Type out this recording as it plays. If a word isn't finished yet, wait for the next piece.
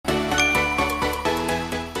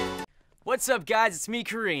What's up guys, it's me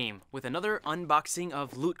Karim with another unboxing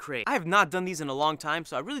of Loot Crate. I have not done these in a long time,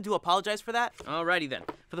 so I really do apologize for that. Alrighty then.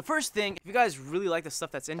 For the first thing, if you guys really like the stuff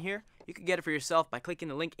that's in here, you can get it for yourself by clicking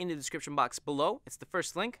the link in the description box below. It's the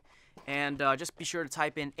first link. And just be sure to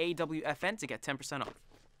type in AWFN to get 10% off.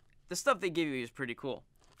 The stuff they give you is pretty cool.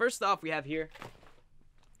 First off, we have here,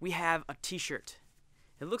 we have a t-shirt.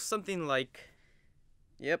 It looks something like,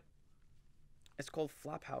 yep, it's called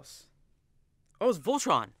Flophouse. Oh, it's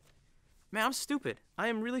Voltron. Man, I'm stupid. I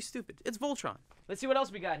am really stupid. It's Voltron. Let's see what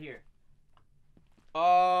else we got here.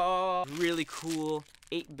 Oh, really cool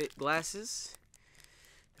 8-bit glasses.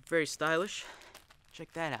 They're very stylish.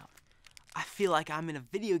 Check that out. I feel like I'm in a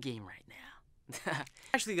video game right now. I'm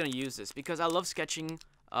actually gonna use this because I love sketching,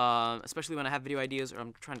 especially when I have video ideas or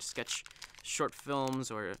I'm trying to sketch short films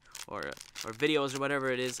or videos or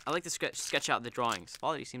whatever it is. I like to sketch out the drawings.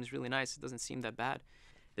 Quality seems really nice. It doesn't seem that bad.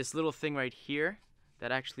 This little thing right here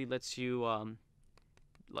that actually lets you,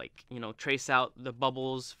 trace out the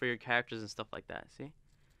bubbles for your characters and stuff like that, see?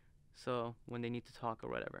 So, when they need to talk or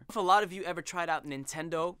whatever. If a lot of you ever tried out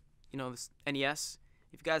Nintendo, this NES,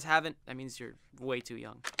 if you guys haven't, that means you're way too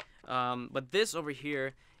young. But this over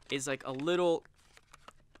here is like a little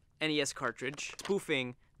NES cartridge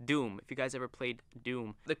spoofing Doom, if you guys ever played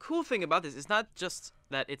Doom. The cool thing about this is not just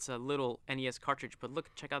that it's a little NES cartridge, but look,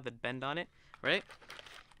 check out the bend on it, right?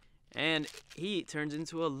 And he turns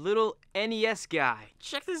into a little NES guy.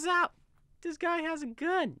 Check this out. This guy has a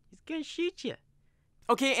gun. He's gonna shoot you.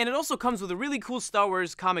 Okay, and it also comes with a really cool Star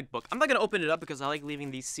Wars comic book. I'm not gonna open it up because I like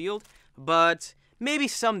leaving these sealed, but maybe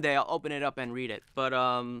someday I'll open it up and read it. But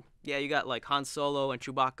yeah, you got like Han Solo and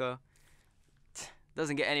Chewbacca.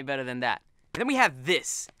 Doesn't get any better than that. And then we have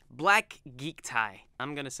this black geek tie.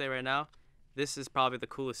 I'm gonna say right now, this is probably the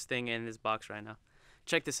coolest thing in this box right now.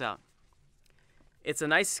 Check this out. It's a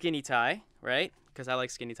nice skinny tie, right? Because I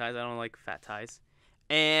like skinny ties. I don't like fat ties.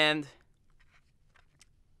 And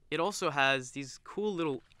it also has these cool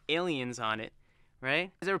little aliens on it, right?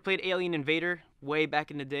 You guys ever played Alien Invader way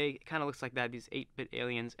back in the day? It kind of looks like that, these 8-bit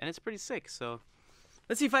aliens. And it's pretty sick, so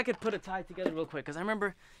let's see if I could put a tie together real quick. Because I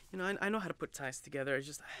remember, I know how to put ties together. It's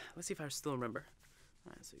just, let's see if I still remember.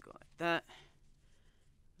 All right, so you go like that.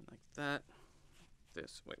 Like that.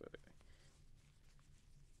 This. Wait.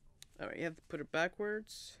 Alright, you have to put it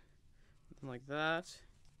backwards. Something like that.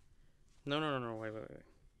 No, wait. Alright,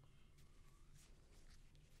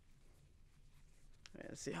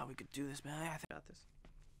 let's see how we could do this, man. I think I got this.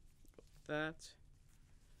 Like that.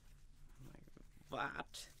 Like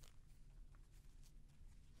that.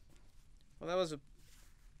 Well, that was a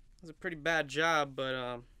pretty bad job,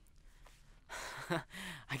 but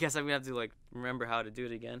I guess I'm gonna have to remember how to do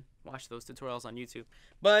it again. Watch those tutorials on YouTube.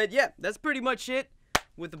 But yeah, that's pretty much it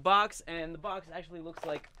with the box, and the box actually looks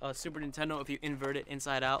like a Super Nintendo if you invert it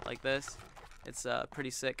inside out like this. It's pretty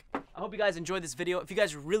sick. I hope you guys enjoyed this video. If you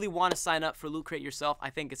guys really want to sign up for Loot Crate yourself, I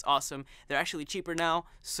think it's awesome. They're actually cheaper now,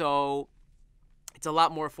 so it's a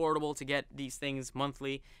lot more affordable to get these things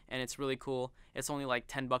monthly, and it's really cool. It's only like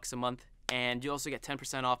 10 bucks a month, and you also get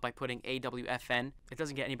 10% off by putting AWFN. It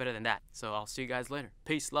doesn't get any better than that. So I'll see you guys later.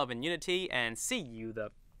 Peace, love, and unity, and see you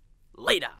later.